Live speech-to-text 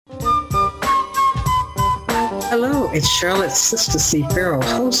Hello, it's Charlotte Sister C. Farrell,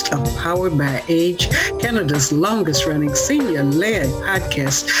 host of Powered by Age, Canada's longest-running senior-led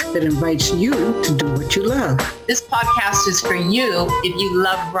podcast that invites you to do what you love. This podcast is for you if you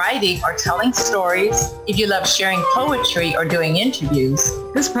love writing or telling stories, if you love sharing poetry or doing interviews.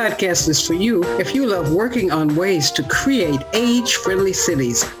 This podcast is for you if you love working on ways to create age-friendly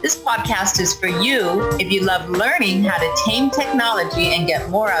cities. This podcast is for you if you love learning how to tame technology and get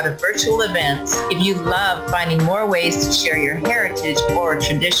more out of virtual events, if you love finding more ways to share your heritage or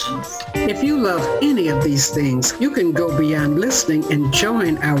traditions. If you love any of these things, you can go beyond listening and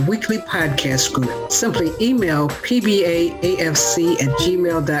join our weekly podcast group. Simply email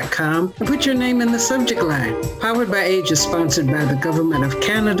pbaafc@gmail.com and put your name in the subject line. Powered by Age is sponsored by the Government of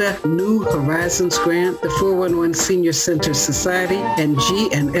Canada, New Horizons Grant, the 411 Senior Center Society, and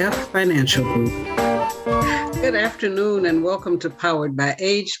G&F Financial Group. Good afternoon and welcome to Powered by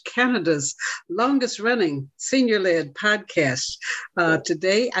Age, Canada's longest-running senior-led podcast.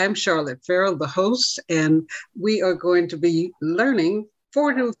 Today, I'm Charlotte Farrell, the host, and we are going to be learning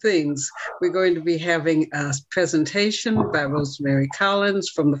 4 new things. We're going to be having a presentation by Rosemary Collins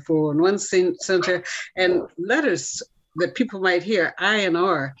from the 411 Center and letters that people might hear, I and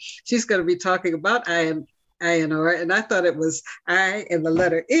R. She's going to be talking about I and R, and I thought it was I and the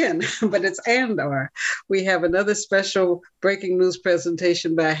letter N, but it's and R. We have another special breaking news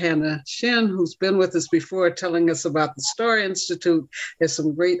presentation by Hannah Shin, who's been with us before, telling us about the Star Institute. There's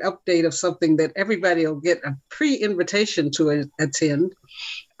some great update of something that everybody will get a pre-invitation to attend.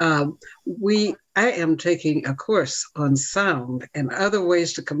 I am taking a course on sound and other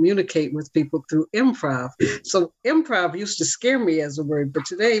ways to communicate with people through improv. So improv used to scare me as a word, but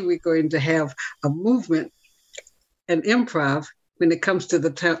today we're going to have a movement and improv when it comes to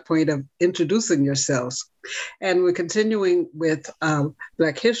the point of introducing yourselves. And we're continuing with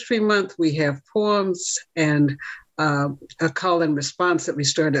Black History Month. We have poems and a call and response that we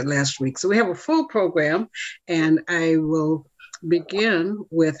started last week. So we have a full program, and I will begin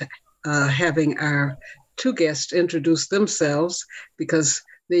with having our 2 guests introduce themselves because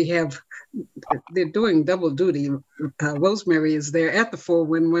they're doing double duty. Rosemary is there at the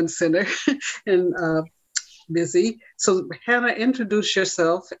 411 Center and busy. So Hannah, introduce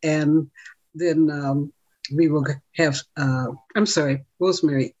yourself, and then we will have,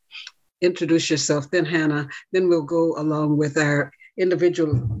 Rosemary, introduce yourself, then Hannah, then we'll go along with our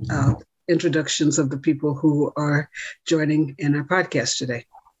individual introductions of the people who are joining in our podcast today.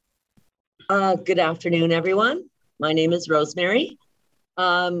 Good afternoon, everyone. My name is Rosemary.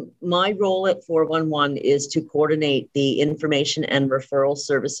 My role at 411 is to coordinate the information and referral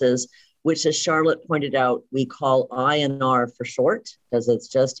services, which, as Charlotte pointed out, we call I&R for short, because it's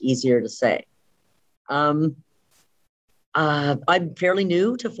just easier to say. I'm fairly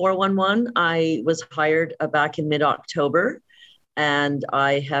new to 411. I was hired back in mid-October, and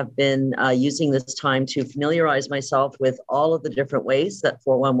I have been using this time to familiarize myself with all of the different ways that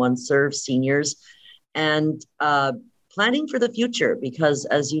 411 serves seniors and planning for the future, because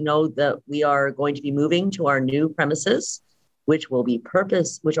as you know, that we are going to be moving to our new premises, which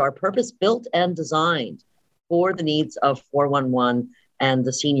are purpose-built and designed for the needs of 411 and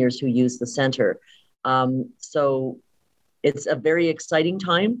the seniors who use the center. So it's a very exciting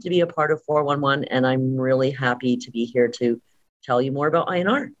time to be a part of 411, and I'm really happy to be here to tell you more about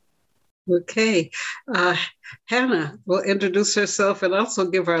I&R. Okay. Hannah will introduce herself and also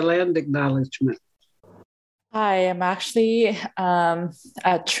give our land acknowledgement. Hi, I'm actually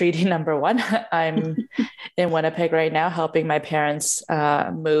at treaty number 1. I'm in Winnipeg right now, helping my parents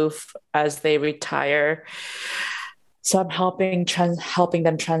move as they retire. So I'm helping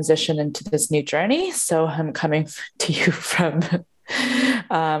them transition into this new journey. So I'm coming to you from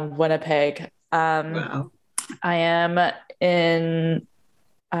Winnipeg. Wow. I am in,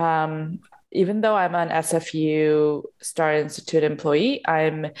 even though I'm an SFU Star Institute employee,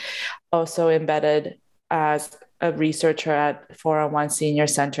 I'm also embedded as a researcher at 411 Senior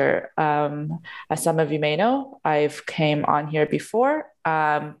Center. As some of you may know, I've came on here before,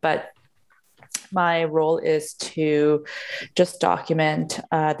 but my role is to just document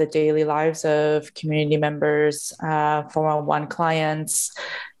the daily lives of community members, 411 clients,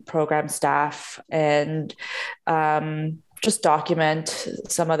 program staff, and just document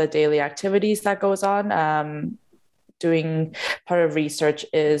some of the daily activities that goes on. Part of research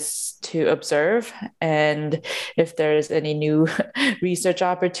is to observe, and if there's any new research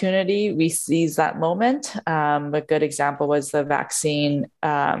opportunity, we seize that moment. A good example was the vaccine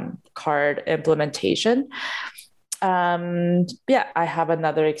card implementation. I have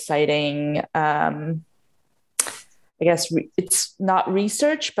another exciting, I guess it's not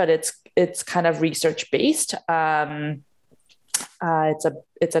research, but it's it's kind of research based.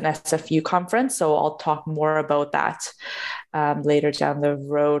 It's an SFU conference, so I'll talk more about that later down the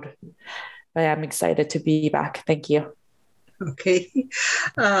road. I am excited to be back. Thank you. Okay.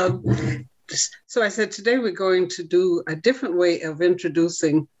 So I said today we're going to do a different way of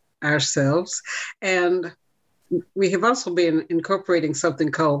introducing ourselves, and we have also been incorporating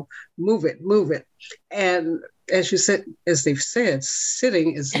something called Move It, Move It. And as you said, as they've said,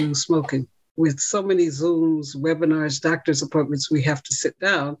 sitting is the new smoking. With so many Zooms, webinars, doctor's appointments, we have to sit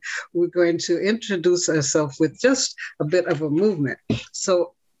down. We're going to introduce ourselves with just a bit of a movement.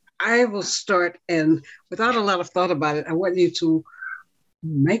 So I will start, and without a lot of thought about it, I want you to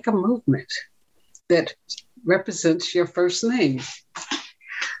make a movement that represents your first name.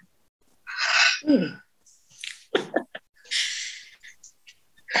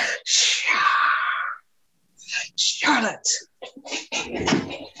 Charlotte.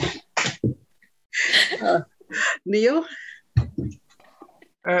 Neil?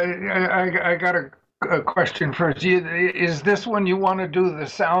 I got a question first. Is this one you want to do the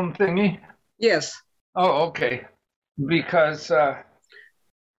sound thingy? Yes. Oh, okay. Because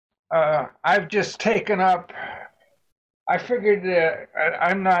I've just taken up. I figured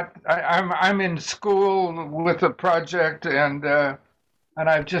I'm in school with a project, and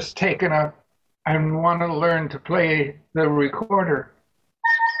I've just taken up. I want to learn to play the recorder.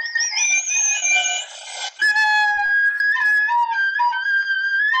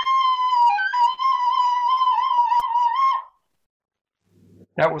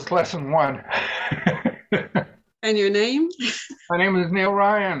 That was lesson 1. And your name? My name is Neil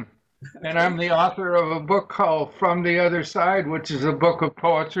Ryan, and I'm the author of a book called From the Other Side, which is a book of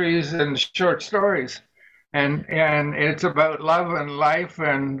poetries and short stories. And it's about love and life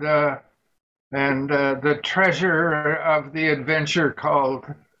and the treasure of the adventure called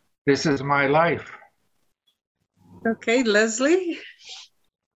This Is My Life. Okay, Leslie?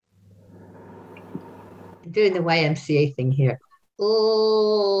 Doing the YMCA thing here.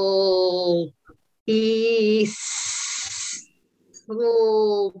 Oh,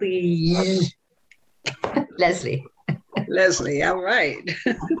 Leslie. Leslie, all right.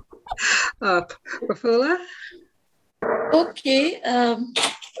 Prafula? Okay,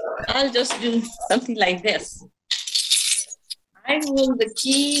 I'll just do something like this. I hold the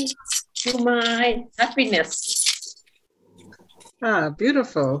key to my happiness. Ah,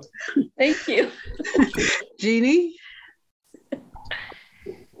 beautiful. Thank you. Jeannie?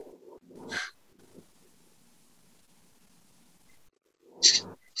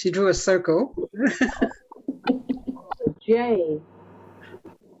 She drew a circle. J.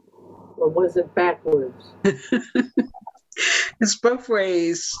 Or was it backwards? It's both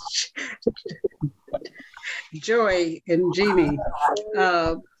ways. Joy and Jeannie.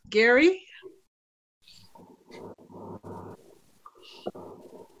 Gary?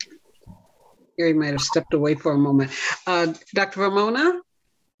 Gary might have stepped away for a moment. Dr. Ramona?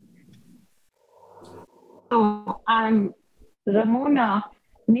 So I'm Ramona,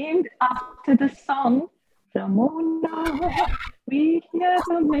 named after the song Ramona. We hear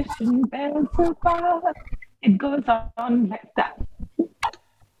the mission bells above. It goes on like that.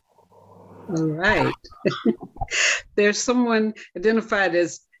 All right. There's someone identified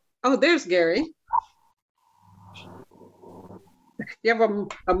as, oh, there's Gary. You have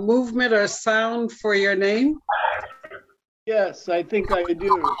a movement or a sound for your name? Yes, I think I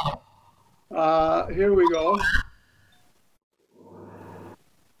do. Here we go.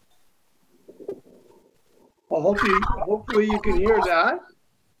 Well, hopefully you can hear that.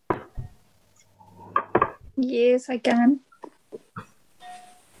 Yes, I can.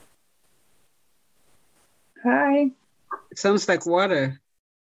 Hi. It sounds like water.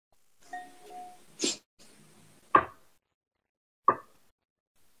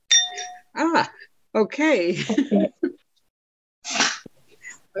 Ah, okay.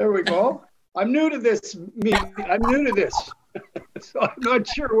 There we go. I'm new to this meeting. I'm new to this. So I'm not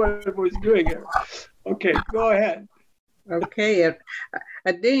sure what I was doing here. Okay, go ahead. Okay,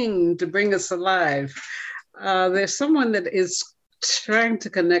 a ding to bring us alive. There's someone that is trying to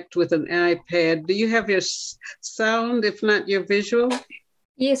connect with an iPad. Do you have your sound, if not your visual?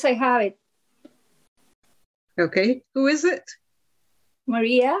 Yes, I have it. Okay, who is it?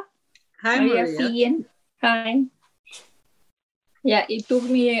 Maria. Hi, Maria. Hi. Yeah, it took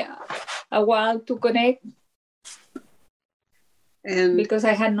me a while to connect and because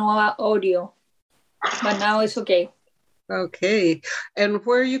I had no audio, but now it's okay. Okay, and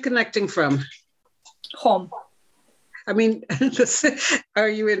where are you connecting from? Home. I mean, are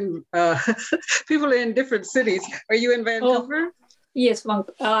you in, people are in different cities. Are you in Vancouver? Yes, no,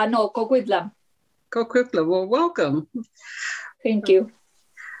 Coquitlam. Coquitlam, well, welcome. Thank you.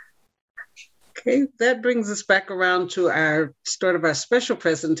 Okay, that brings us back around to our start of our special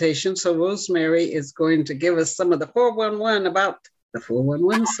presentation. So Rosemary is going to give us some of the 411 about the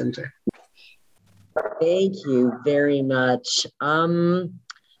 411 Center. Thank you very much.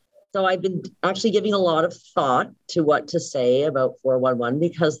 So I've been actually giving a lot of thought to what to say about 411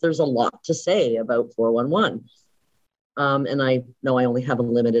 because there's a lot to say about 411. And I know I only have a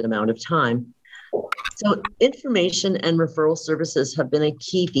limited amount of time. So information and referral services have been a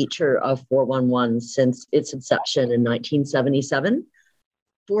key feature of 411 since its inception in 1977.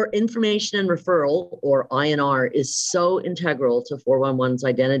 For information and referral, or INR, is so integral to 411's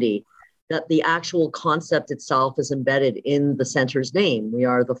identity that the actual concept itself is embedded in the center's name. We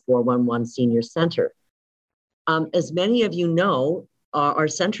are the 411 Senior Center. As many of you know, our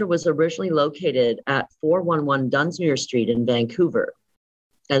center was originally located at 411 Dunsmuir Street in Vancouver.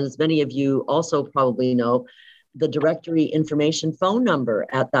 And as many of you also probably know, the directory information phone number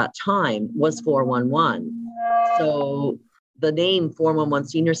at that time was 411. So the name 411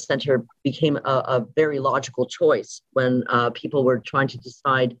 Senior Center became a very logical choice when people were trying to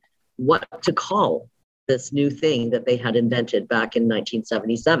decide what to call this new thing that they had invented back in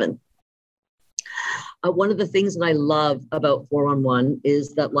 1977. One of the things that I love about 411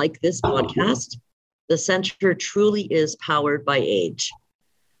 is that, like this podcast, the center truly is powered by age.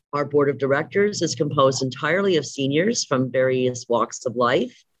 Our board of directors is composed entirely of seniors from various walks of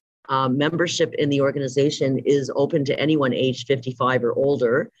life. Membership in the organization is open to anyone aged 55 or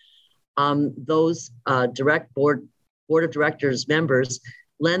older. Those direct board of directors members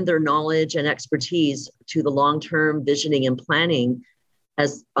lend their knowledge and expertise to the long-term visioning and planning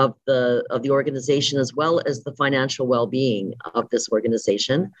of the organization, as well as the financial well-being of this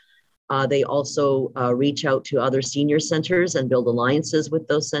organization. They also reach out to other senior centers and build alliances with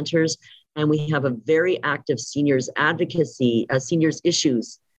those centers. And we have a very active seniors advocacy, seniors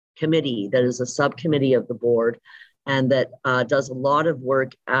issues committee that is a subcommittee of the board and that does a lot of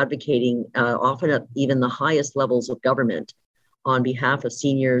work advocating, often at even the highest levels of government, on behalf of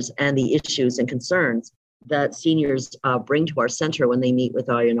seniors and the issues and concerns that seniors bring to our center when they meet with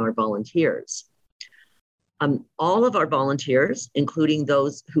INR volunteers. All of our volunteers, including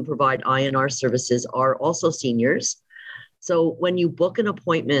those who provide INR services, are also seniors. So when you book an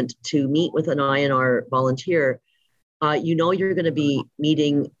appointment to meet with an INR volunteer, you know you're going to be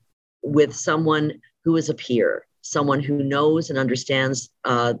meeting with someone who is a peer, someone who knows and understands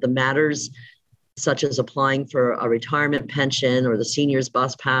the matters such as applying for a retirement pension or the seniors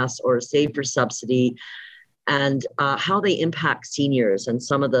bus pass or a saver subsidy, and how they impact seniors and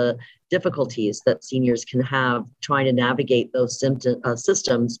some of the difficulties that seniors can have trying to navigate those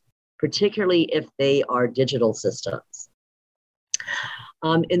systems, particularly if they are digital systems.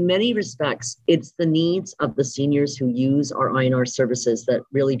 In many respects, it's the needs of the seniors who use our INR services that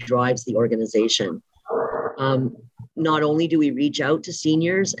really drives the organization. Not only do we reach out to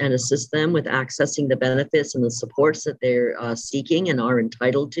seniors and assist them with accessing the benefits and the supports that they're seeking and are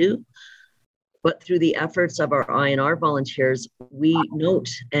entitled to, but through the efforts of our INR volunteers, we note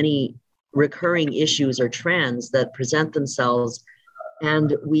any recurring issues or trends that present themselves,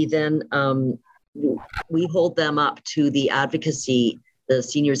 and we then we hold them up to the advocacy, the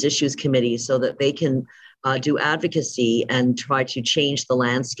Seniors Issues Committee, so that they can do advocacy and try to change the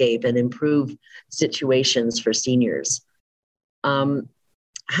landscape and improve situations for seniors.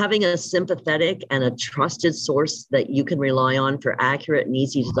 Having a sympathetic and a trusted source that you can rely on for accurate and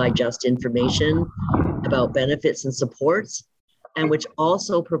easy to digest information about benefits and supports, and which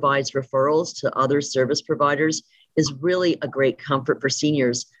also provides referrals to other service providers, is really a great comfort for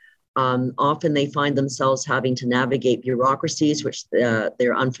seniors. Often they find themselves having to navigate bureaucracies which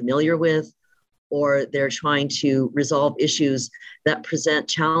they're unfamiliar with, or they're trying to resolve issues that present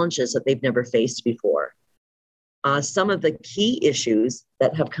challenges that they've never faced before. Some of the key issues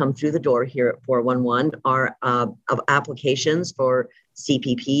that have come through the door here at 411 are of applications for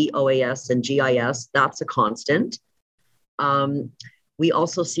CPP, OAS, and GIS. That's a constant. We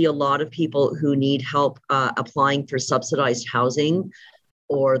also see a lot of people who need help applying for subsidized housing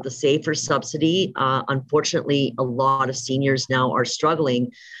or the SAFER subsidy. Unfortunately, a lot of seniors now are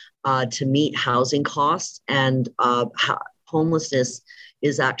struggling to meet housing costs, and homelessness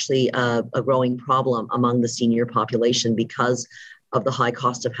is actually a growing problem among the senior population because of the high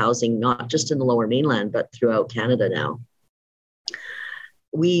cost of housing, not just in the Lower Mainland, but throughout Canada now.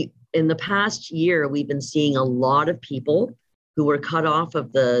 In the past year, we've been seeing a lot of people who were cut off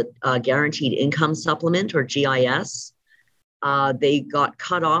of the Guaranteed Income Supplement, or GIS. They got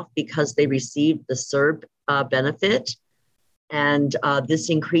cut off because they received the CERB benefit, And this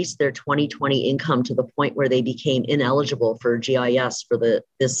increased their 2020 income to the point where they became ineligible for GIS for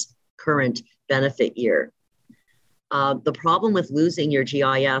this current benefit year. The problem with losing your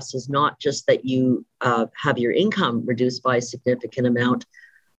GIS is not just that you have your income reduced by a significant amount,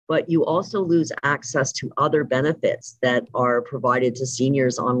 but you also lose access to other benefits that are provided to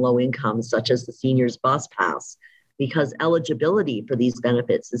seniors on low incomes, such as the seniors bus pass, because eligibility for these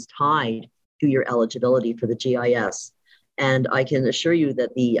benefits is tied to your eligibility for the GIS. And I can assure you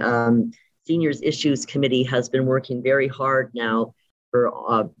that the Seniors Issues Committee has been working very hard now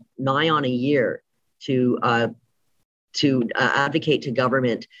for nigh on a year to advocate to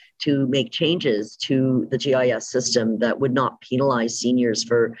government to make changes to the GIS system that would not penalize seniors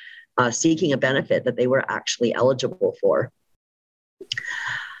for seeking a benefit that they were actually eligible for.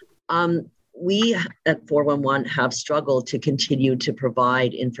 We at 411 have struggled to continue to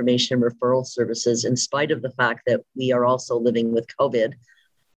provide information and referral services in spite of the fact that we are also living with COVID.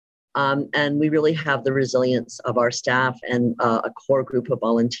 And we really have the resilience of our staff and a core group of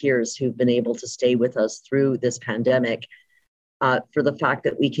volunteers who've been able to stay with us through this pandemic for the fact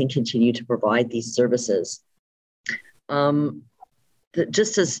that we can continue to provide these services.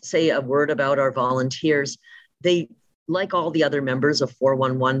 Just to say a word about our volunteers, they, like all the other members of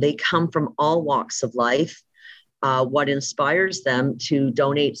 411, they come from all walks of life. What inspires them to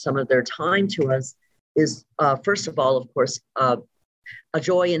donate some of their time to us is, first of all, of course, a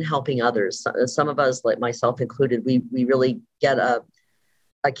joy in helping others. Some of us, like myself included, we really get a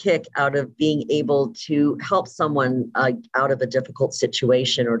kick out of being able to help someone out of a difficult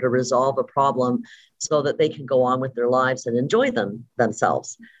situation or to resolve a problem so that they can go on with their lives and enjoy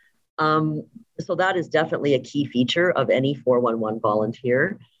themselves. So that is definitely a key feature of any 411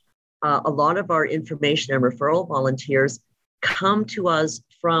 volunteer. A lot of our information and referral volunteers come to us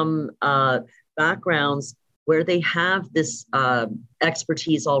from backgrounds where they have this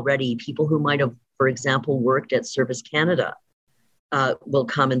expertise already. People who might have, for example, worked at Service Canada will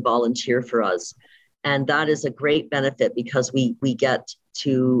come and volunteer for us. And that is a great benefit because we get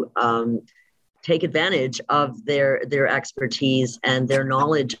to take advantage of their expertise and their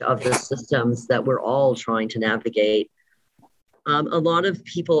knowledge of the systems that we're all trying to navigate. A lot of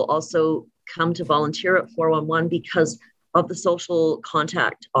people also come to volunteer at 411 because of the social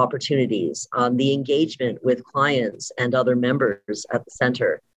contact opportunities, the engagement with clients and other members at the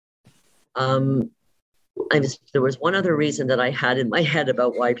center. There was one other reason that I had in my head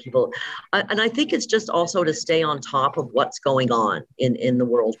about why people, and I think it's just also to stay on top of what's going on in the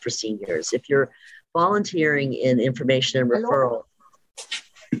world for seniors. If you're volunteering in information and referral,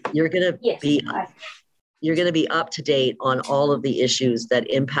 you're going to be up to date on all of the issues that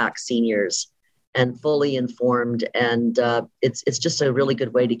impact seniors and fully informed. And it's just a really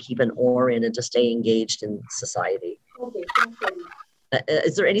good way to keep an oar in and to stay engaged in society. Okay, thank you.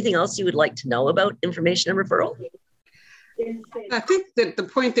 Is there anything else you would like to know about information and referral? I think that the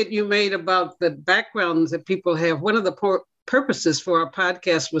point that you made about the backgrounds that people have, one of the purposes for our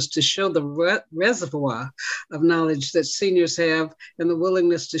podcast was to show the reservoir of knowledge that seniors have and the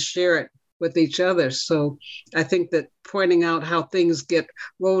willingness to share it with each other. So I think that pointing out how things get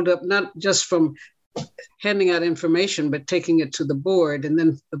rolled up, not just from handing out information, but taking it to the board, and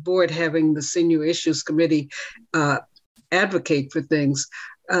then the board having the Senior Issues Committee advocate for things.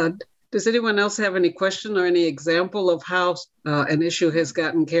 Does anyone else have any question or any example of how an issue has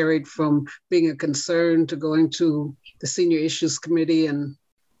gotten carried from being a concern to going to the Senior Issues Committee and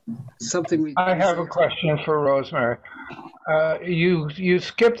something? I have a question for Rosemary. You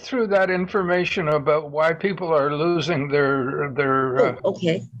skipped through that information about why people are losing their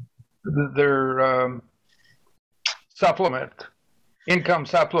supplement. Income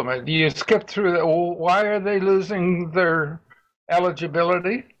supplement. You skipped through that. Why are they losing their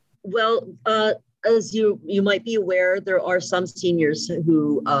eligibility? Well, as you might be aware, there are some seniors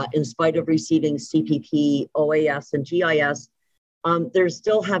who, in spite of receiving CPP, OAS, and GIS, they're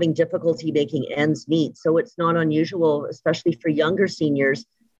still having difficulty making ends meet. So it's not unusual, especially for younger seniors,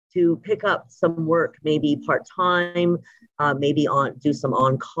 to pick up some work, maybe part-time, maybe do some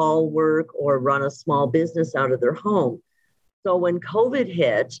on-call work or run a small business out of their home. So when COVID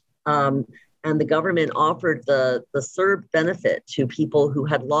hit and the government offered the CERB benefit to people who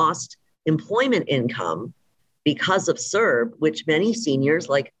had lost employment income because of CERB, which many seniors,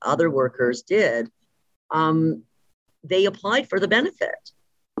 like other workers, did, they applied for the benefit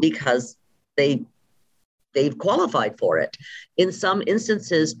because they've qualified for it. In some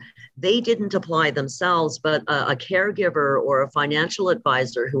instances, they didn't apply themselves, but a caregiver or a financial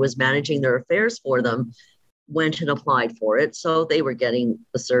advisor who was managing their affairs for them went and applied for it. So they were getting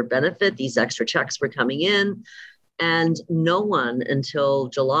the CERB benefit. These extra checks were coming in. And no one until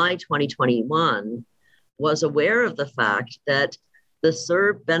July 2021 was aware of the fact that the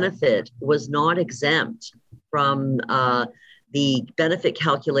CERB benefit was not exempt from the benefit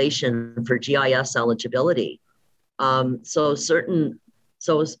calculation for GIS eligibility. So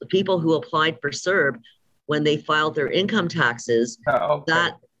people who applied for CERB, when they filed their income taxes,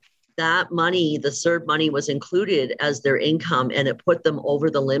 that money, the CERB money, was included as their income, and it put them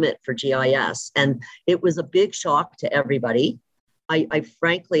over the limit for GIS. And it was a big shock to everybody. I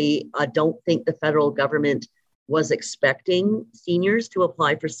frankly don't think the federal government was expecting seniors to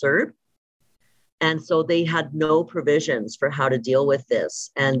apply for CERB. And so they had no provisions for how to deal with this.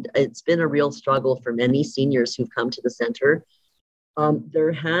 And it's been a real struggle for many seniors who've come to the center.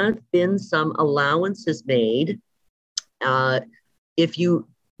 There have been some allowances made. If you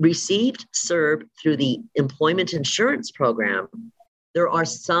received CERB through the employment insurance program, there are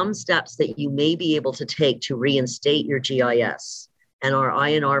some steps that you may be able to take to reinstate your GIS. And our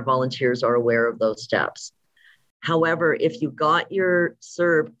INR volunteers are aware of those steps. However, if you got your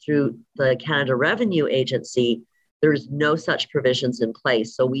CERB through the Canada Revenue Agency, there's no such provisions in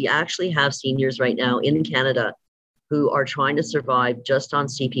place. So we actually have seniors right now in Canada who are trying to survive just on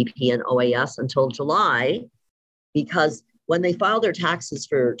CPP and OAS until July, because when they file their taxes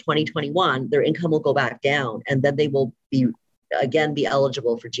for 2021, their income will go back down, and then they will be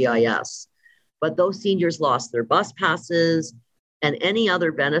eligible for GIS. But those seniors lost their bus passes and any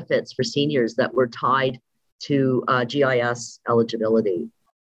other benefits for seniors that were tied to GIS eligibility.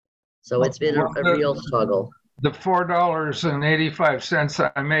 So it's been a real struggle. The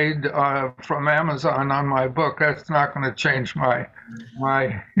 $4.85 I made from Amazon on my book, that's not going to change my.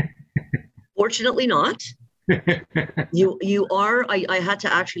 Fortunately not. You are, I had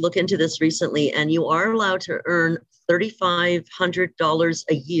to actually look into this recently, and you are allowed to earn $3,500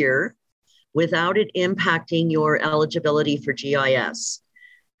 a year without it impacting your eligibility for GIS.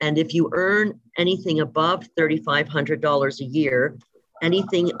 And if you earn anything above $3,500 a year,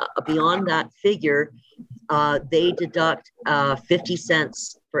 anything beyond that figure, they deduct 50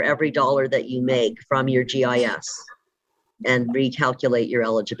 cents for every dollar that you make from your GIS and recalculate your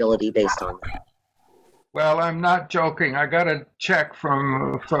eligibility based on that. Well, I'm not joking. I got a check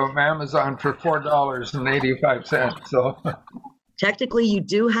from Amazon for $4.85. So technically, you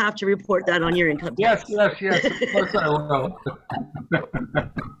do have to report that on your income tax. Yes. Of course I will.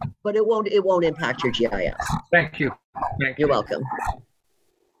 But it won't impact your GIS. Thank you. You're welcome.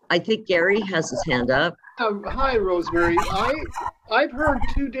 I think Gary has his hand up. Hi, Rosemary. I've heard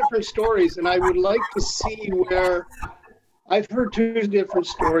two different stories, and I would like to see where. I've heard two different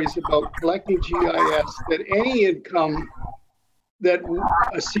stories about collecting GIS, that any income that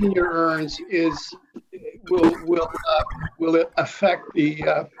a senior earns will affect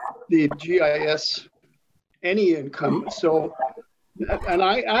the GIS, any income. So, and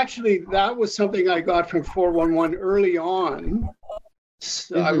that was something I got from 411 early on.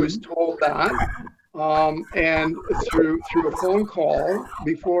 So I was told that, and through a phone call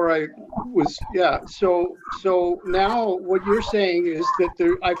before I was, So now what you're saying is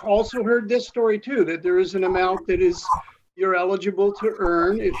that I've also heard this story too, that there is an amount that you're eligible to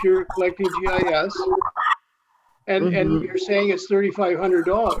earn if you're collecting GIS, and you're saying it's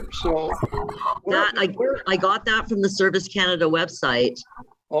 $3,500. So I got that from the Service Canada website.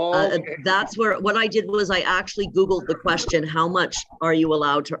 Okay. That's where what I did was I actually Googled the question, how much are you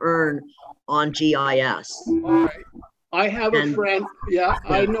allowed to earn on GIS? All right. I have a friend,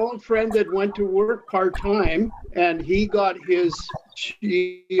 I know a friend that went to work part-time, and he got his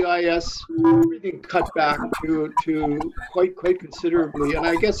GIS everything cut back to quite considerably, and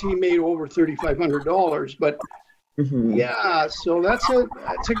I guess he made over $3,500. But so that's a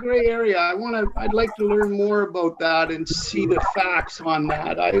gray area. I'd like to learn more about that and see the facts on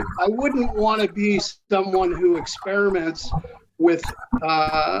that. I wouldn't want to be someone who experiments with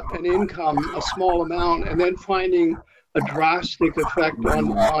an income, a small amount, and then finding a drastic effect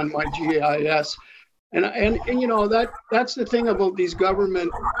on my GIS. And you know, that's the thing about these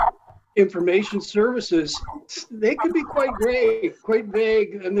government information services. They can be quite gray, quite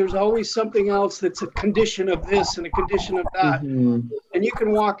vague, and there's always something else that's a condition of this and a condition of that. And you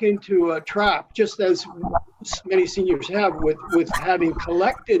can walk into a trap, just as many seniors have with having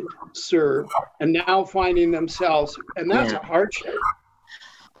collected CERB and now finding themselves, and that's a hardship.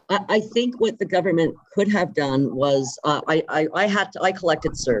 I think what the government could have done was I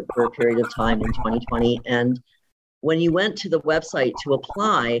collected CERB for a period of time in 2020, and when you went to the website to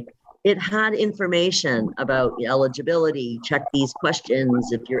apply, it had information about eligibility, check these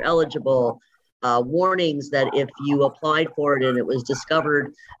questions if you're eligible. warnings that if you applied for it and it was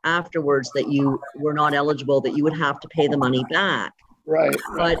discovered afterwards that you were not eligible, that you would have to pay the money back. Right.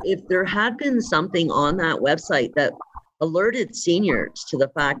 But if there had been something on that website that alerted seniors to the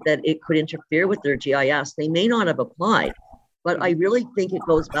fact that it could interfere with their GIS, they may not have applied. But I really think it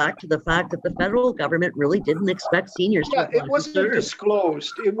goes back to the fact that the federal government really didn't expect seniors to apply. It wasn't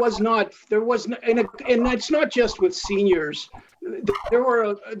disclosed. It was not, there was, and it's not just with seniors.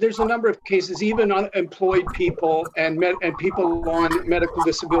 There's a number of cases, even unemployed people and people on medical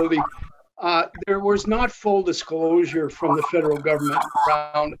disability. There was not full disclosure from the federal government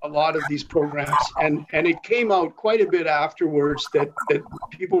around a lot of these programs. And it came out quite a bit afterwards that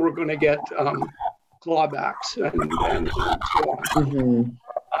people were going to get clawbacks and so on. Mm-hmm.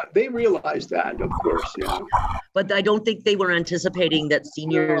 They realized that, of course, yeah. But I don't think they were anticipating that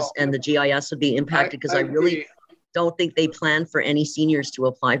seniors and the GIS would be impacted, because I really don't think they planned for any seniors to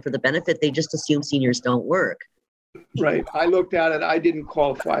apply for the benefit. They just assume seniors don't work. Right. I looked at it. I didn't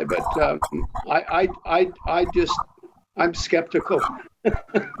qualify, but I'm skeptical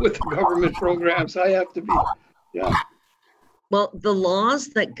with the government programs. I have to be, yeah. Well, the laws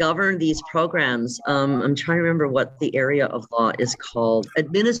that govern these programs, I'm trying to remember what the area of law is called.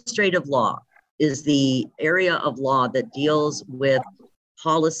 Administrative law is the area of law that deals with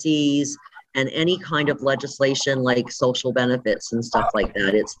policies and any kind of legislation like social benefits and stuff like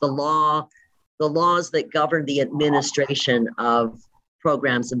that. It's the laws that govern the administration of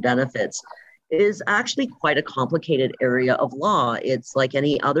programs and benefits. It is actually quite a complicated area of law. It's like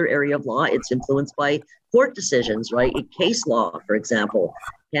any other area of law. It's influenced by court decisions, right? Case law, for example,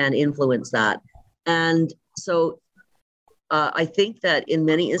 can influence that. And so I think that in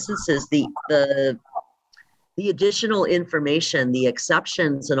many instances, the additional information, the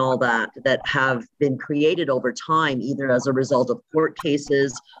exceptions and all that have been created over time, either as a result of court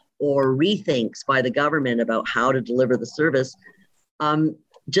cases or rethinks by the government about how to deliver the service,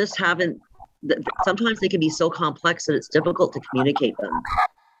 just haven't, sometimes they can be so complex that it's difficult to communicate them.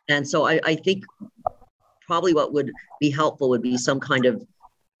 And so I think probably what would be helpful would be some kind of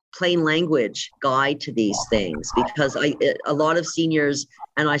plain language guide to these things, because a lot of seniors,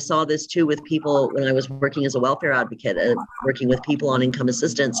 and I saw this too with people when I was working as a welfare advocate, working with people on income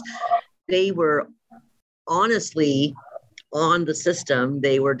assistance, they were honestly on the system.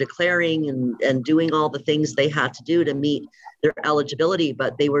 They were declaring and doing all the things they had to do to meet their eligibility,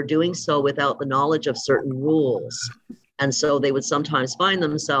 but they were doing so without the knowledge of certain rules. And so they would sometimes find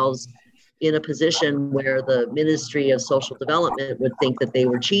themselves in a position where the Ministry of Social Development would think that they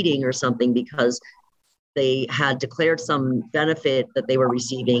were cheating or something because they had declared some benefit that they were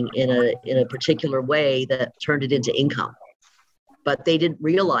receiving in a particular way that turned it into income. But they didn't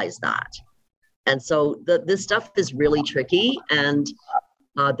realize that. And so this stuff is really tricky, and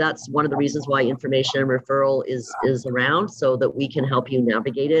that's one of the reasons why information and referral is around, so that we can help you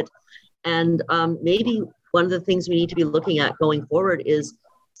navigate it. And maybe one of the things we need to be looking at going forward is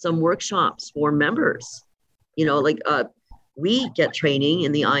some workshops for members. You know, like we get training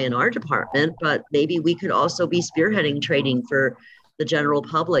in the INR department, but maybe we could also be spearheading training for the general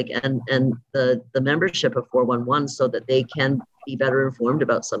public and the membership of 411, so that they can be better informed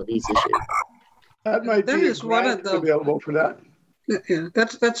about some of these issues. That might be available for that. Yeah,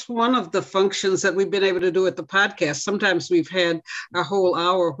 that's one of the functions that we've been able to do at the podcast. Sometimes we've had a whole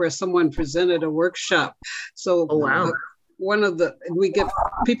hour where someone presented a workshop. So we get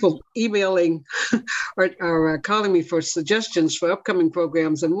people emailing or calling me for suggestions for upcoming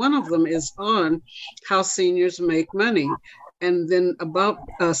programs. And one of them is on how seniors make money. And then about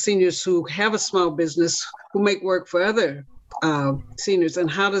seniors who have a small business who make work for other seniors,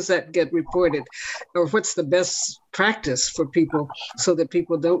 and how does that get reported, or what's the best practice for people so that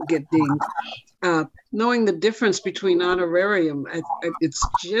people don't get dinged. Knowing the difference between honorarium, it's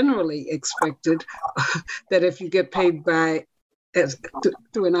generally expected that if you get paid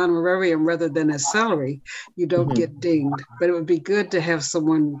through an honorarium rather than as salary, you don't get dinged. But it would be good to have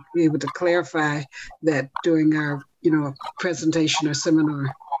someone be able to clarify that during our presentation or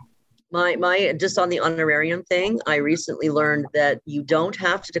seminar. My just on the honorarium thing, I recently learned that you don't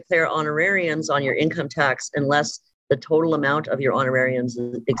have to declare honorariums on your income tax unless the total amount of your honorariums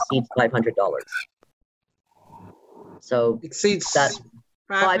exceeds $500. So exceeds that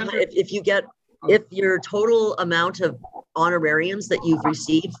 500. If your total amount of honorariums that you've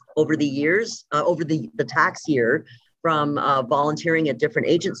received over the years, over the tax year from volunteering at different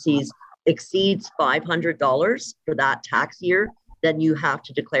agencies exceeds $500 for that tax year, then you have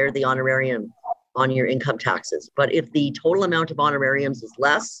to declare the honorarium on your income taxes. But if the total amount of honorariums is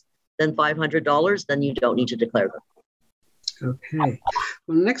less than $500, then you don't need to declare them. Okay.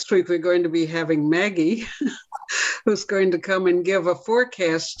 Well, next week we're going to be having Maggie, who's going to come and give a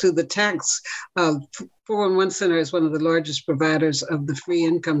forecast to the tax. 411 Center is one of the largest providers of the free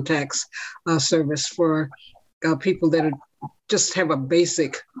income tax service for people that just have a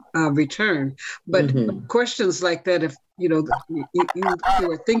basic return. But questions like that, if you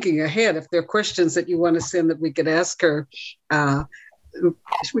are thinking ahead, if there are questions that you want to send that we could ask her,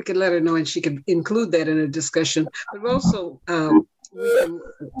 we could let her know and she could include that in a discussion. But also,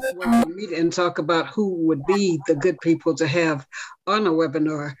 when we meet and talk about who would be the good people to have on a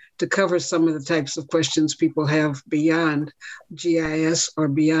webinar to cover some of the types of questions people have beyond GIS or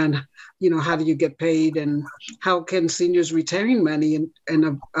beyond, how do you get paid and how can seniors retain money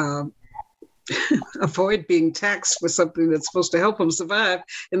and avoid being taxed for something that's supposed to help them survive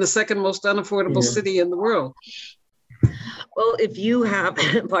in the second most unaffordable city in the world. Well, if you have,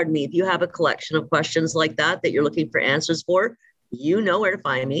 if you have a collection of questions like that you're looking for answers for, you know where to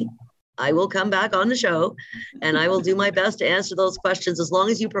find me. I will come back on the show and I will do my best to answer those questions as long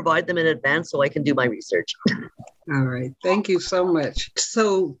as you provide them in advance so I can do my research. All right. Thank you so much.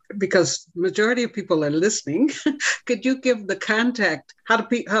 So, because majority of people are listening, could you give the contact, how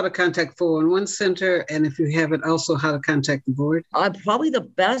to contact 411 Center, and if you have it, also how to contact the board? Probably the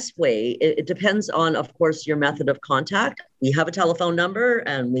best way, it depends on, of course, your method of contact. We have a telephone number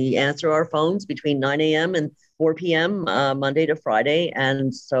and we answer our phones between 9 a.m. and 4 p.m. Monday to Friday.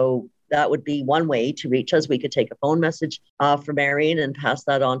 And so that would be one way to reach us. We could take a phone message for Marion and pass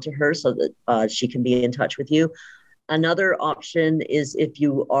that on to her so that she can be in touch with you. Another option is if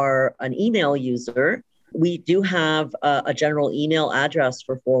you are an email user, we do have a general email address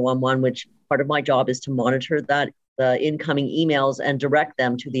for 411, which part of my job is to monitor the incoming emails and direct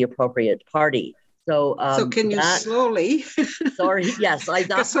them to the appropriate party. So can you slowly? Sorry, yes,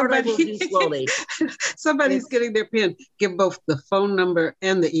 that's what I will do slowly. Somebody's getting their pen. Give both the phone number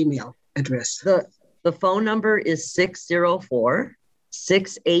and the email address. The phone number is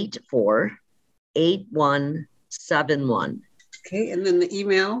 604-684-8171. Okay, and then the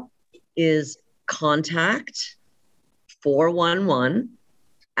email is contact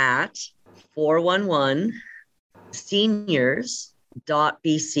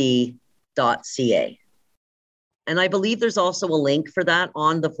 411@411seniors.bc.ca. And I believe there's also a link for that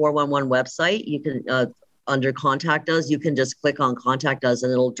on the 411 website. You can, under Contact Us, you can just click on Contact Us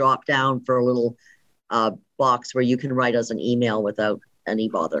and it'll drop down for a little box where you can write us an email without any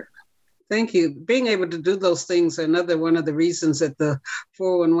bother. Thank you. Being able to do those things, another one of the reasons that the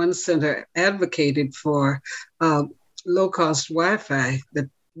 411 Center advocated for low-cost Wi-Fi, that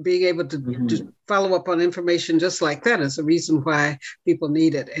being able to follow up on information just like that is a reason why people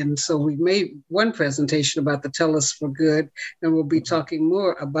need it. And so we made one presentation about the TELUS for Good, and we'll be talking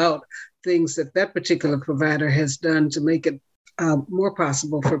more about things that particular provider has done to make it more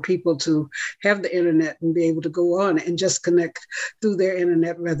possible for people to have the internet and be able to go on and just connect through their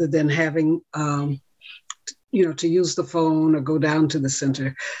internet rather than having, to use the phone or go down to the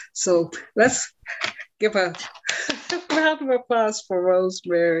center. So let's give a round of applause for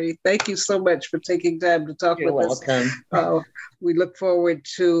Rosemary. Thank you so much for taking time to talk with us. You're welcome. We look forward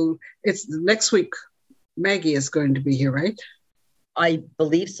to, it's next week. Maggie is going to be here, right? I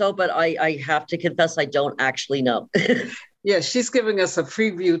believe so, but I have to confess, I don't actually know. Yeah, she's giving us a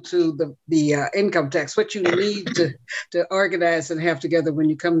preview to the income tax, what you need to organize and have together when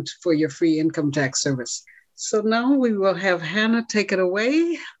you come for your free income tax service. So now we will have Hannah take it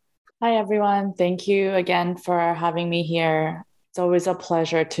away. Hi, everyone. Thank you again for having me here. It's always a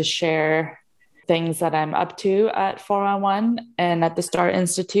pleasure to share things that I'm up to at 411 and at the STAR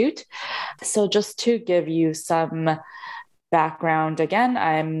Institute. So just to give you some background, again,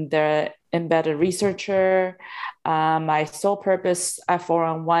 I'm the embedded researcher. My sole purpose at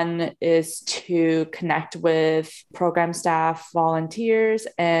 411 is to connect with program staff, volunteers,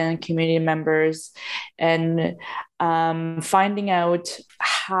 and community members, and finding out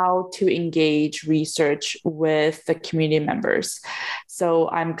how to engage research with the community members. So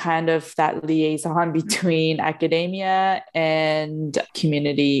I'm kind of that liaison between academia and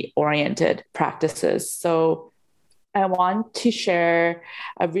community-oriented practices. So I want to share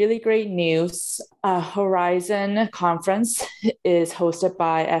a really great news. Horizon Conference is hosted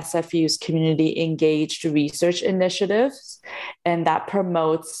by SFU's Community Engaged Research Initiatives, and that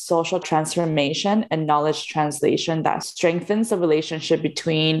promotes social transformation and knowledge translation that strengthens the relationship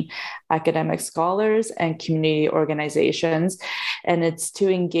between academic scholars and community organizations. And it's to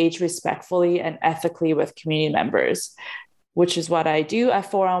engage respectfully and ethically with community members, which is what I do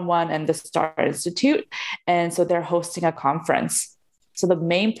at 411 and the STAR Institute. And so they're hosting a conference. So the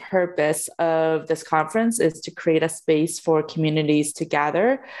main purpose of this conference is to create a space for communities to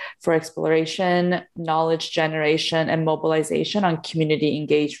gather for exploration, knowledge generation, and mobilization on community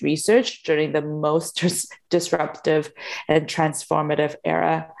engaged research during the most disruptive and transformative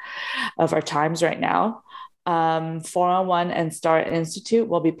era of our times right now. 411 and STAR Institute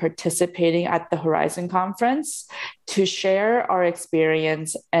will be participating at the Horizon Conference to share our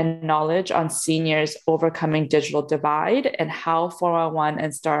experience and knowledge on seniors overcoming digital divide and how 411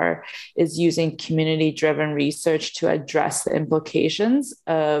 and STAR is using community-driven research to address the implications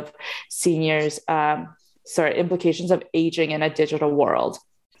of implications of aging in a digital world.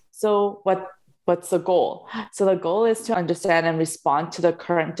 So what's the goal? So the goal is to understand and respond to the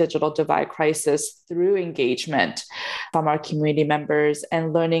current digital divide crisis through engagement from our community members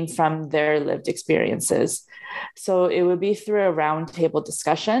and learning from their lived experiences. So it would be through a roundtable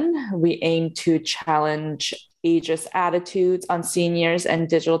discussion. We aim to challenge ageist attitudes on seniors and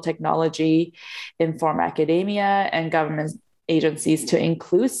digital technology, inform academia and government agencies to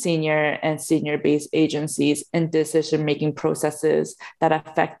include senior and senior-based agencies in decision-making processes that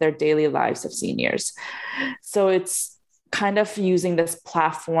affect their daily lives of seniors. So it's kind of using this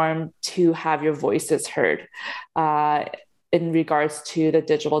platform to have your voices heard in regards to the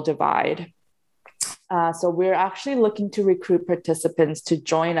digital divide. So we're actually looking to recruit participants to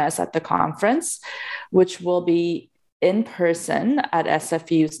join us at the conference, which will be in person at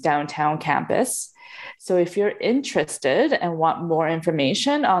SFU's downtown campus. So if you're interested and want more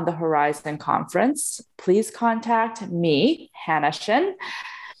information on the Horizon Conference, please contact me, Hannah Shin.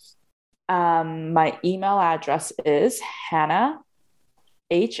 My email address is Hannah,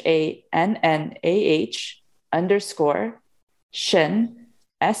 HANNAH_Shin, SHIN,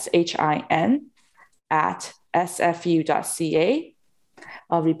 @sfu.ca.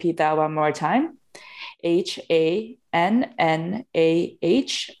 I'll repeat that one more time. HANNAH_SHIN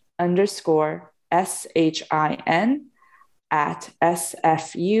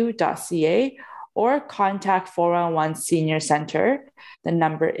 @sfu.ca, or contact 411 Senior Center. The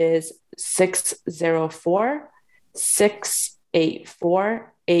number is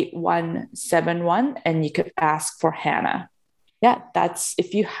 604-684-8171, and you could ask for Hannah. Yeah, that's,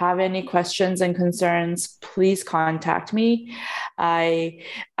 if you have any questions and concerns, please contact me. We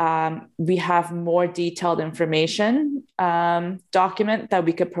have more detailed information document that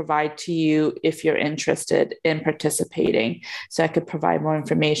we could provide to you if you're interested in participating. So I could provide more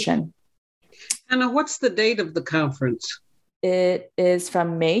information. Anna, what's the date of the conference? It is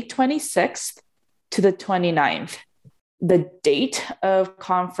from May 26th to the 29th. The date of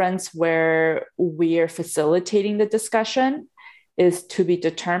conference where we are facilitating the discussion is to be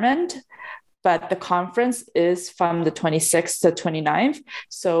determined, but the conference is from the 26th to 29th.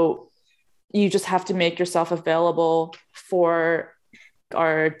 So you just have to make yourself available for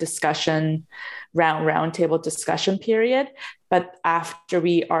our discussion, roundtable discussion period. But after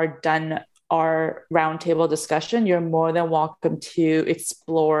we are done our roundtable discussion, you're more than welcome to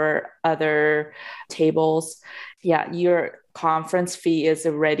explore other tables. Yeah, your conference fee is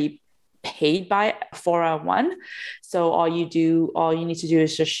already paid by 411. So all you need to do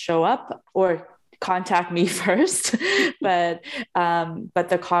is just show up or contact me first. But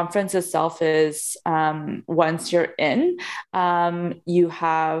the conference itself is, once you're in, you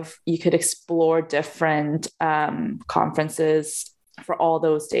could explore different conferences for all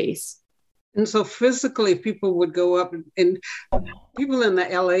those days. And so physically, people would go up, and people in the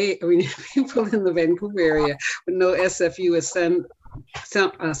people in the Vancouver area would know SFU is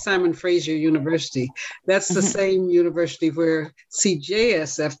Simon Fraser University. That's the same university where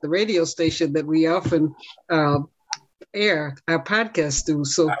CJSF, the radio station that we often air our podcast through.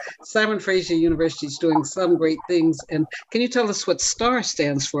 So Simon Fraser University is doing some great things. And can you tell us what STAR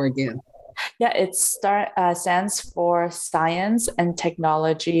stands for again? Yeah, it stands for Science and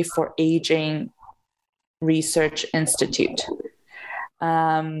Technology for Aging Research Institute.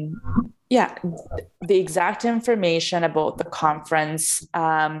 Yeah, the exact information about the conference,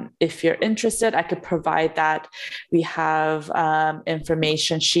 if you're interested, I could provide that. We have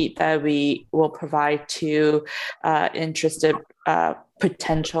information sheet that we will provide to interested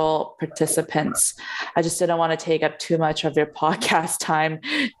potential participants. I just didn't want to take up too much of your podcast time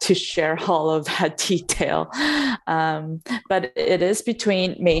to share all of that detail. But it is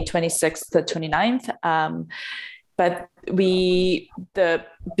between May 26th to 29th. But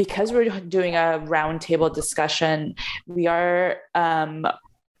because we're doing a roundtable discussion, we are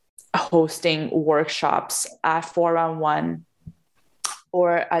hosting workshops at 411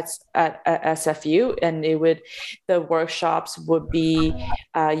 or at SFU, and the workshops would be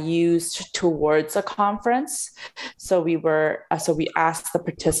used towards a conference. So we asked the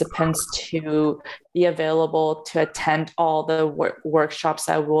participants to be available to attend all the workshops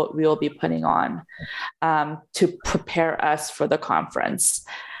that we will be putting on to prepare us for the conference.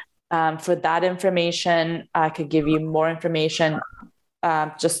 For that information, I could give you more information.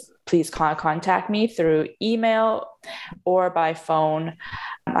 Just please contact me through email or by phone.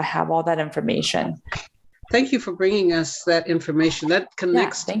 I have all that information. Thank you for bringing us that information. That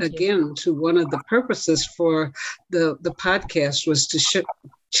connects again to one of the purposes for the podcast was to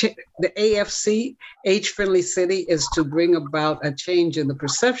the AFC, Age-Friendly City, is to bring about a change in the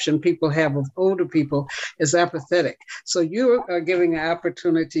perception people have of older people as apathetic. So you are giving an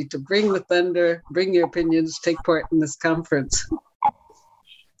opportunity to bring the thunder, bring your opinions, take part in this conference.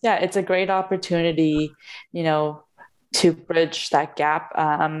 Yeah, it's a great opportunity, to bridge that gap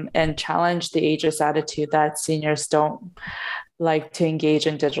and challenge the ageist attitude that seniors don't like to engage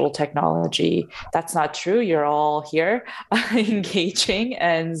in digital technology. That's not true. You're all here engaging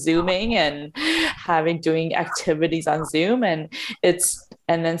and Zooming and doing activities on Zoom.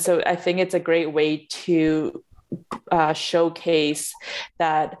 So I think it's a great way to showcase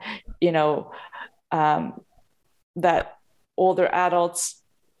that, that older adults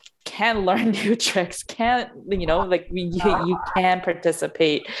can learn new tricks, you can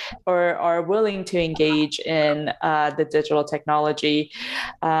participate or are willing to engage in the digital technology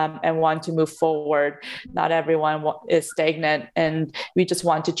and want to move forward. Not everyone is stagnant, and we just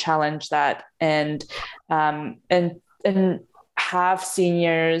want to challenge that and have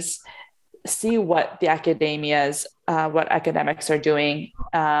seniors see what the what academics are doing.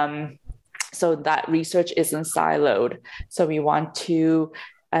 So that research isn't siloed. So we want to,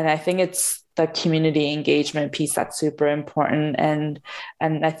 and I think it's the community engagement piece that's super important. And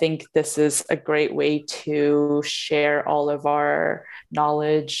I think this is a great way to share all of our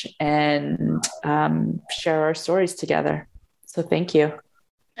knowledge and share our stories together. So thank you.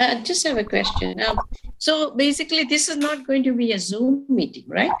 I just have a question. So basically, this is not going to be a Zoom meeting,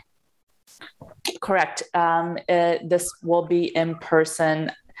 right? Correct. This will be in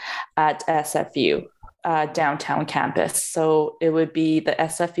person at SFU. Downtown campus. So it would be the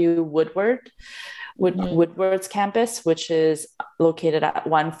SFU Woodward's campus, which is located at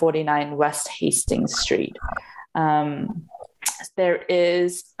 149 West Hastings Street. There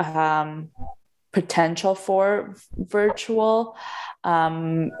is potential for virtual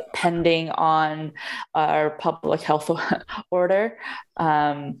pending on our public health order.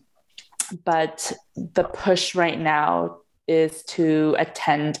 But the push right now is to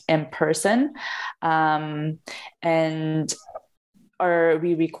attend in person, and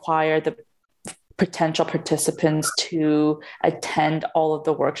we require the potential participants to attend all of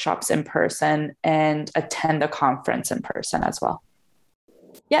the workshops in person and attend the conference in person as well.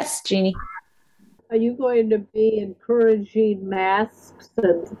 Yes, Jeannie. Are you going to be encouraging masks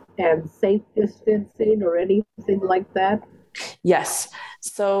and safe distancing or anything like that? Yes.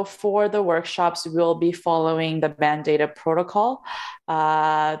 So for the workshops, we'll be following the mandated protocol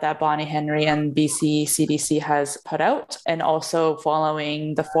that Bonnie Henry and BC CDC has put out, and also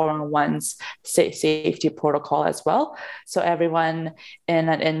following the 411's safety protocol as well. So everyone in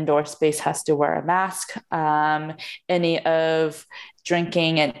an indoor space has to wear a mask. Any of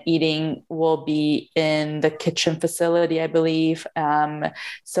drinking and eating will be in the kitchen facility, I believe.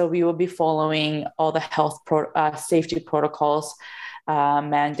 So we will be following all the health safety protocols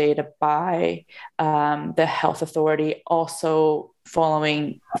mandated by the health authority, also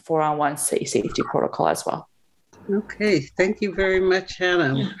following 411 safety protocol as well. Okay, thank you very much,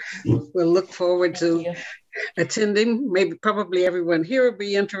 Hannah. We'll look forward to attending. Probably everyone here will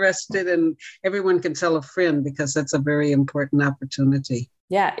be interested, and everyone can tell a friend, because that's a very important opportunity.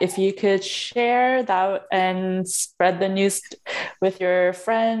 Yeah, if you could share that and spread the news with your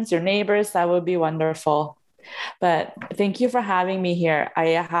friends, your neighbors, that would be wonderful. But thank you for having me here. I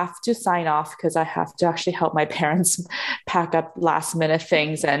have to sign off because I have to actually help my parents pack up last minute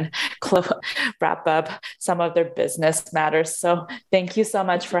things and wrap up some of their business matters. So thank you so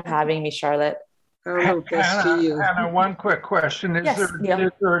much for having me, Charlotte. Hannah, one quick question. Is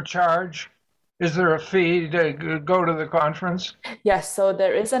there a charge? Is there a fee to go to the conference? Yes, so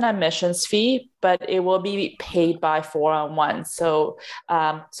there is an admissions fee, but it will be paid by 411. So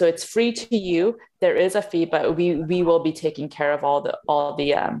it's free to you. There is a fee, but we will be taking care of all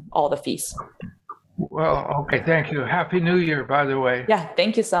the fees. Well, okay, thank you. Happy New Year, by the way. Yeah,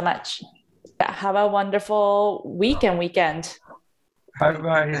 thank you so much. Have a wonderful week and weekend.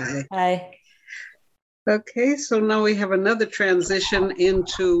 Bye-bye. Bye. Okay, so now we have another transition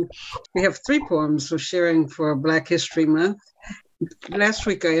into, we have 3 poems for sharing for Black History Month. Last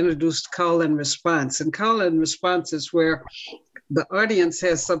week I introduced call and response, and call and response is where the audience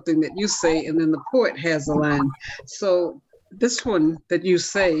has something that you say and then the poet has a line. So this one that you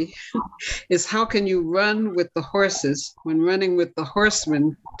say is, how can you run with the horses when running with the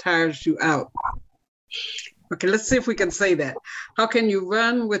horsemen tires you out? Okay, let's see if we can say that. How can you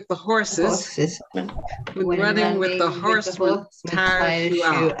run with the horses when running with the horsemen tires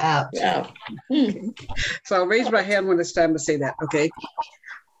you out? Okay. So I'll raise my hand when it's time to say that, okay?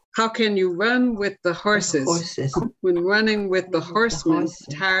 How can you run with the horses when running with the horsemen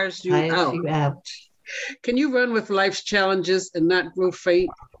tires you out? Can you run with life's challenges and not grow faint?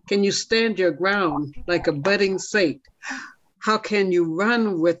 Can you stand your ground like a budding saint? How can you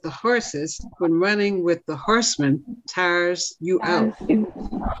run with the horses when running with the horsemen tires you out?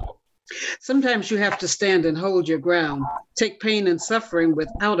 Sometimes you have to stand and hold your ground, take pain and suffering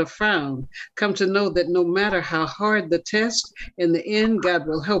without a frown, come to know that no matter how hard the test, in the end, God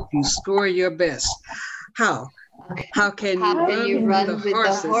will help you score your best. How? How can you run with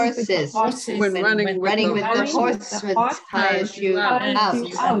the horses when running with the horsemen tires you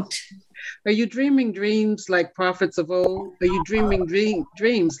out? Are you dreaming dreams like prophets of old? Are you dreaming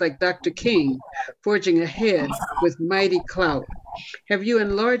dreams like Dr. King, forging ahead with mighty clout? Have you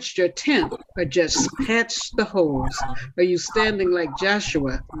enlarged your tent or just patched the holes? Are you standing like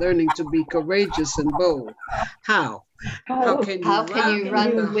Joshua, learning to be courageous and bold? How? How can you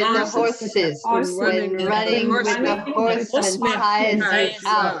run with the horses when running with the horsemen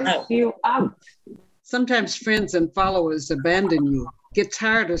tires you out? Sometimes friends and followers abandon you, get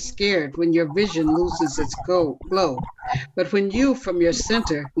tired or scared when your vision loses its glow. But when you, from your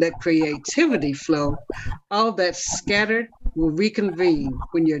center, let creativity flow, all that's scattered will reconvene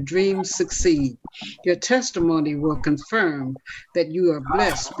when your dreams succeed. Your testimony will confirm that you are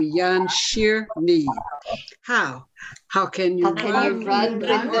blessed beyond sheer need. How? How can you run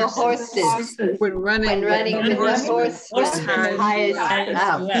with the horses when running with the horsemen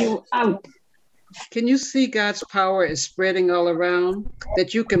tires you out? Can you see God's power is spreading all around?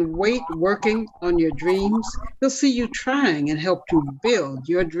 That you can wait working on your dreams? He'll see you trying and help you build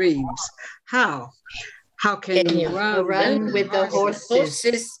your dreams. How? How can you run with the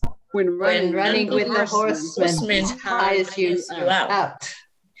horses when running with the horsemen tires you out?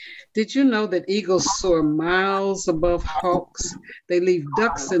 Did you know that eagles soar miles above hawks? They leave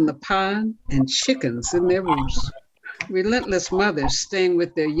ducks in the pond and chickens in their roosts. Relentless mothers staying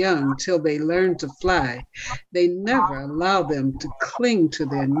with their young till they learn to fly. They never allow them to cling to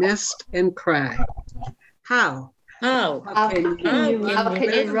their nest and cry. How? How can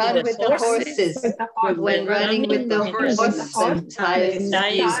you run with the horses when running with the horsemen tires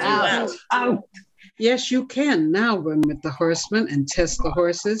you out? Yes, you can now run with the horsemen and test the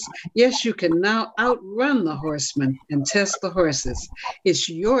horses. Yes, you can now outrun the horsemen and test the horses. It's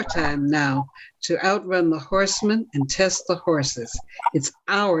your time now to outrun the horsemen and test the horses. It's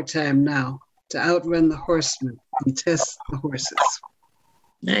our time now to outrun the horsemen and test the horses.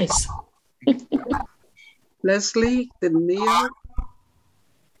 Nice. Leslie, Neil.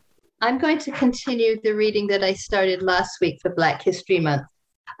 I'm going to continue the reading that I started last week for Black History Month.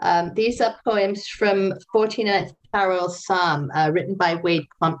 These are poems from 49th Parallel Psalm, written by Wade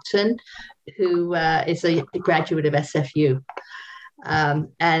Compton, who is a graduate of SFU.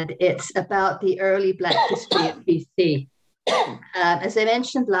 And it's about the early Black history of BC. As I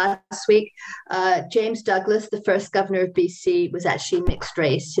mentioned last week, James Douglas, the first governor of BC, was actually mixed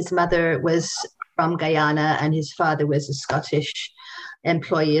race. His mother was from Guyana and his father was a Scottish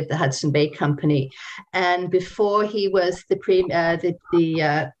employee of the Hudson Bay Company. And before he was the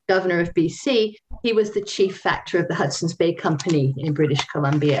governor of BC, he was the chief factor of the Hudson's Bay Company in British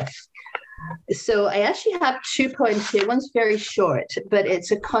Columbia. So I actually have 2 poems here. One's very short, but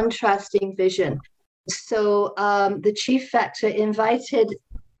it's a contrasting vision. So the chief factor invited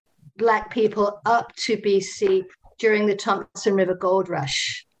Black people up to BC during the Thompson River Gold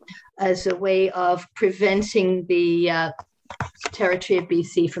Rush as a way of preventing the territory of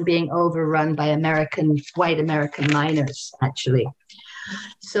BC from being overrun by white American miners, actually.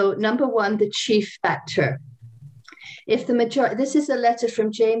 So number 1, the chief factor. If the majority, this is a letter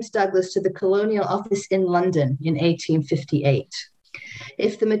from James Douglas to the Colonial Office in London in 1858.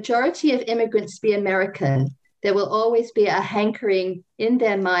 If the majority of immigrants be American, there will always be a hankering in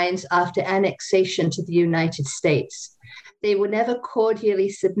their minds after annexation to the United States. They will never cordially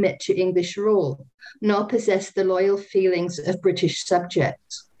submit to English rule, nor possess the loyal feelings of British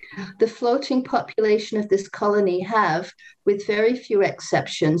subjects. The floating population of this colony have, with very few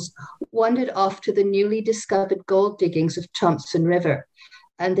exceptions, wandered off to the newly discovered gold diggings of Thompson River,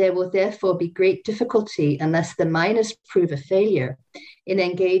 and there will therefore be great difficulty, unless the miners prove a failure, in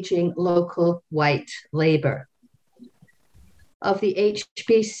engaging local white labor. Of the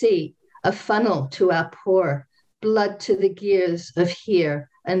HBC, a funnel to our poor, blood to the gears of here,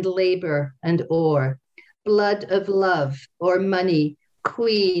 and labor and ore, blood of love or money,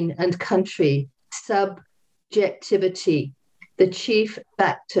 queen and country, subjectivity. The chief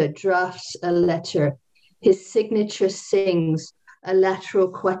factor drafts a letter. His signature sings a lateral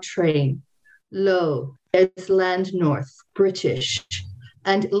quatrain. Lo, there's land north, British,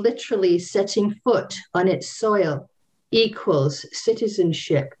 and literally setting foot on its soil equals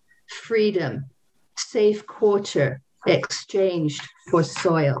citizenship, freedom, safe quarter exchanged for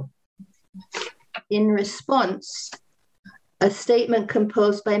soil. In response, a statement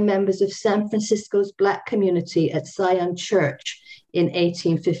composed by members of San Francisco's Black community at Zion Church in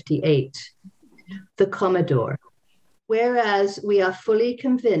 1858. The Commodore. Whereas we are fully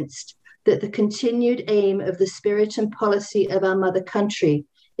convinced that the continued aim of the spirit and policy of our mother country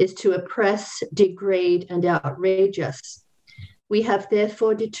is to oppress, degrade, and outrage us, we have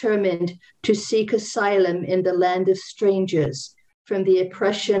therefore determined to seek asylum in the land of strangers from the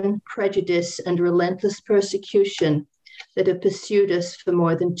oppression, prejudice, and relentless persecution that have pursued us for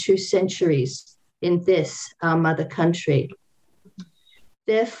more than 2 centuries in this, our mother country.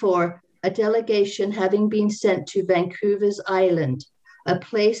 Therefore, a delegation having been sent to Vancouver's Island, a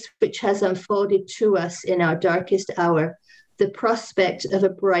place which has unfolded to us in our darkest hour the prospect of a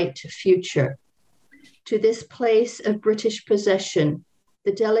bright future. To this place of British possession,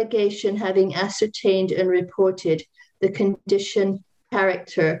 the delegation having ascertained and reported the condition,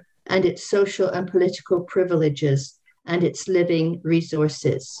 character, and its social and political privileges, and its living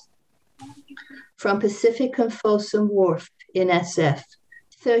resources. From Pacific and Folsom Wharf in SF,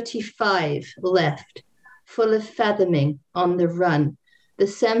 35 left, full of fathoming on the run, the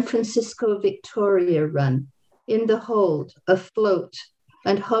San Francisco Victoria run, in the hold, afloat,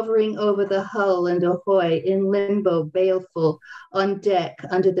 and hovering over the hull and ahoy, in limbo, baleful, on deck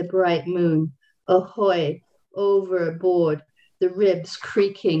under the bright moon, ahoy, overboard, the ribs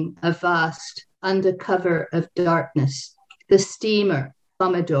creaking, avast, under cover of darkness. The steamer,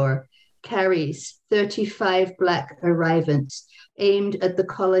 Commodore, carries 35 Black arrivants aimed at the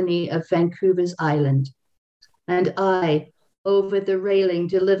colony of Vancouver's Island. And I, over the railing,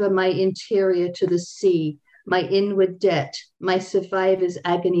 deliver my interior to the sea, my inward debt, my survivor's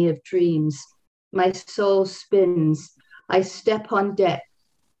agony of dreams. My soul spins. I step on deck,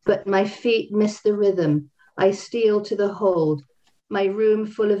 but my feet miss the rhythm. I steal to the hold, my room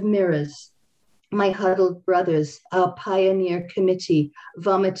full of mirrors, my huddled brothers, our pioneer committee,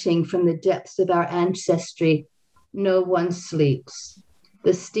 vomiting from the depths of our ancestry. No one sleeps.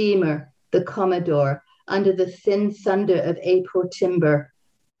 The steamer, the Commodore, under the thin thunder of April timber.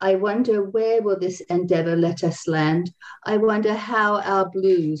 I wonder where will this endeavor let us land? I wonder how our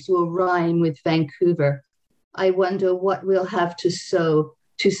blues will rhyme with Vancouver. I wonder what we'll have to sow,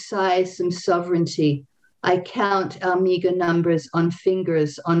 to sigh some sovereignty. I count our meager numbers on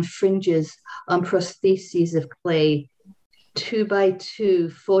fingers, on fringes, on prostheses of clay. 2 by 2,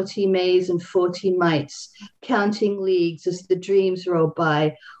 40 Mays and 40 mites, counting leagues as the dreams roll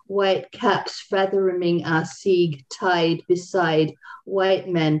by, white caps fathoming our sea, tide beside, white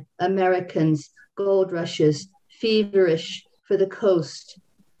men, Americans, gold rushes, feverish for the coast.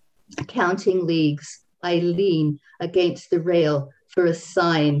 Counting leagues, I lean against the rail for a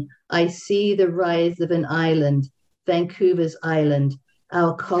sign. I see the rise of an island, Vancouver's Island,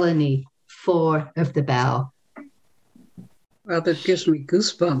 our colony, 4 of the bow. Well, that gives me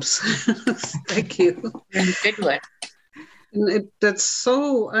goosebumps. Thank you. Good one. That's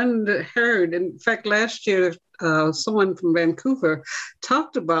so unheard. In fact, last year, someone from Vancouver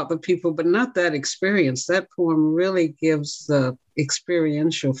talked about the people, but not that experience. That poem really gives the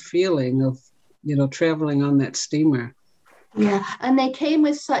experiential feeling of, traveling on that steamer. Yeah, and they came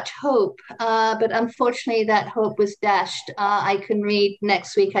with such hope, but unfortunately that hope was dashed.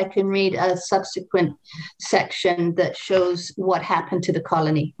 Next week, I can read a subsequent section that shows what happened to the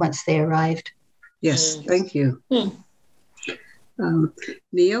colony once they arrived. Yes, thank you.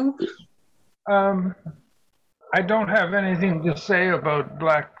 Neil? I don't have anything to say about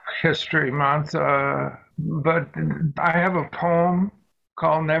Black History Month, but I have a poem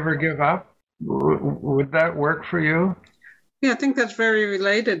called Never Give Up. Would that work for you? Yeah, I think that's very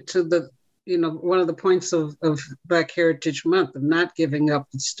related to one of the points of Black Heritage Month, of not giving up.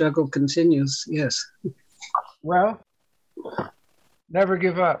 The struggle continues. Yes. Well, Never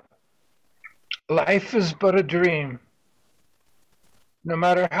give up. Life is but a dream. No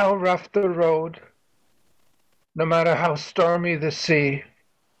matter how rough the road, no matter how stormy the sea,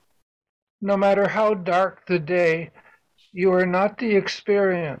 no matter how dark the day, you are not the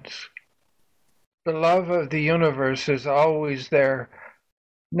experience. The love of the universe is always there.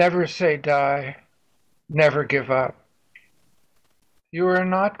 Never say die. Never give up. You are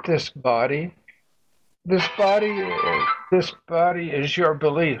not this body. This body is your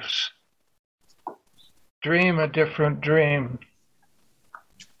beliefs. Dream a different dream.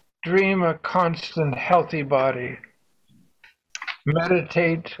 Dream a constant, healthy body.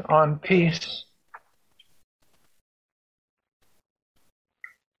 Meditate on peace.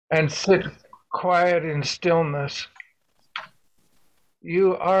 And sit quiet in stillness.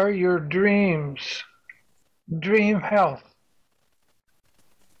 You are your dreams. Dream health.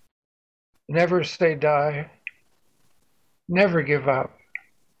 Never say die. Never give up.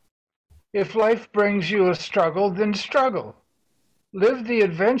 If life brings you a struggle, then struggle. Live the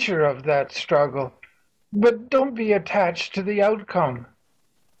adventure of that struggle, but don't be attached to the outcome.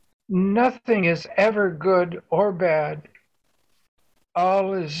 Nothing is ever good or bad.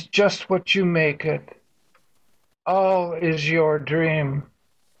 All is just what you make it. All is your dream.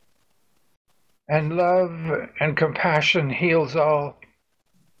 And love and compassion heals all.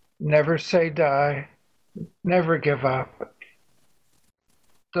 Never say die. Never give up.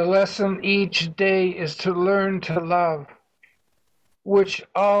 The lesson each day is to learn to love, which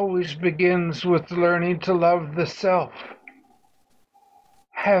always begins with learning to love the self.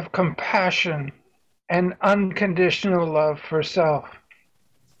 Have compassion and unconditional love for self.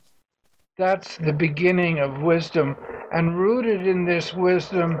 That's the beginning of wisdom, and rooted in this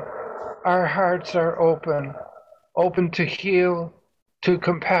wisdom, our hearts are open to heal, to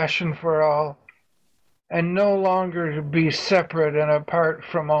compassion for all, and no longer to be separate and apart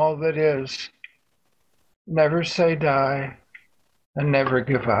from all that is. Never say die, and never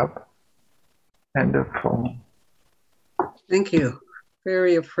give up. End of poem. Thank you.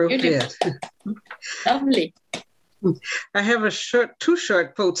 Very appropriate. Lovely. I have two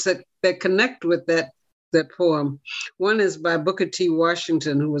short quotes that connect with that poem. One is by Booker T.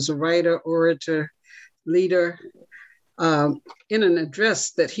 Washington, who was a writer, orator, leader, in an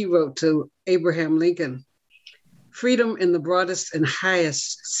address that he wrote to Abraham Lincoln. Freedom in the broadest and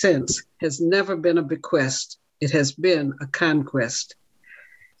highest sense has never been a bequest. It has been a conquest.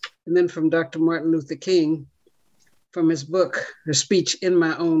 And then from Dr. Martin Luther King, from his book, her speech, In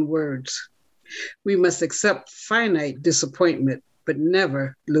My Own Words. We must accept finite disappointment, but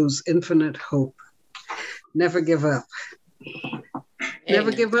never lose infinite hope. Never give up.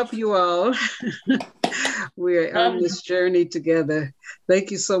 Never give up, you all. We're on this journey together.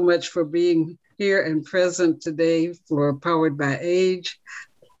 Thank you so much for being here and present today for Powered by Age.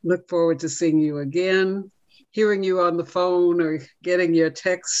 Look forward to seeing you again, hearing you on the phone or getting your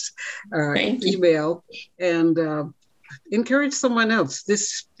text or email. And encourage someone else.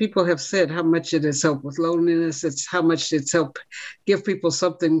 People have said how much it has helped with loneliness. It's how much it's helped give people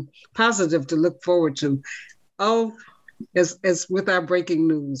something positive to look forward to. Oh, as with our breaking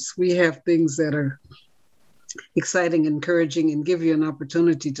news, we have things that are exciting, encouraging, and give you an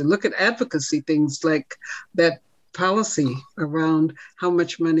opportunity to look at advocacy things like that policy around how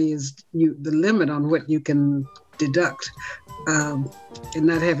much money is the limit on what you can deduct and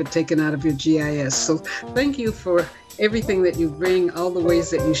not have it taken out of your GIS. So thank you for everything that you bring, all the ways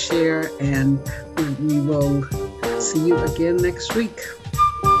that you share, and we will see you again next week.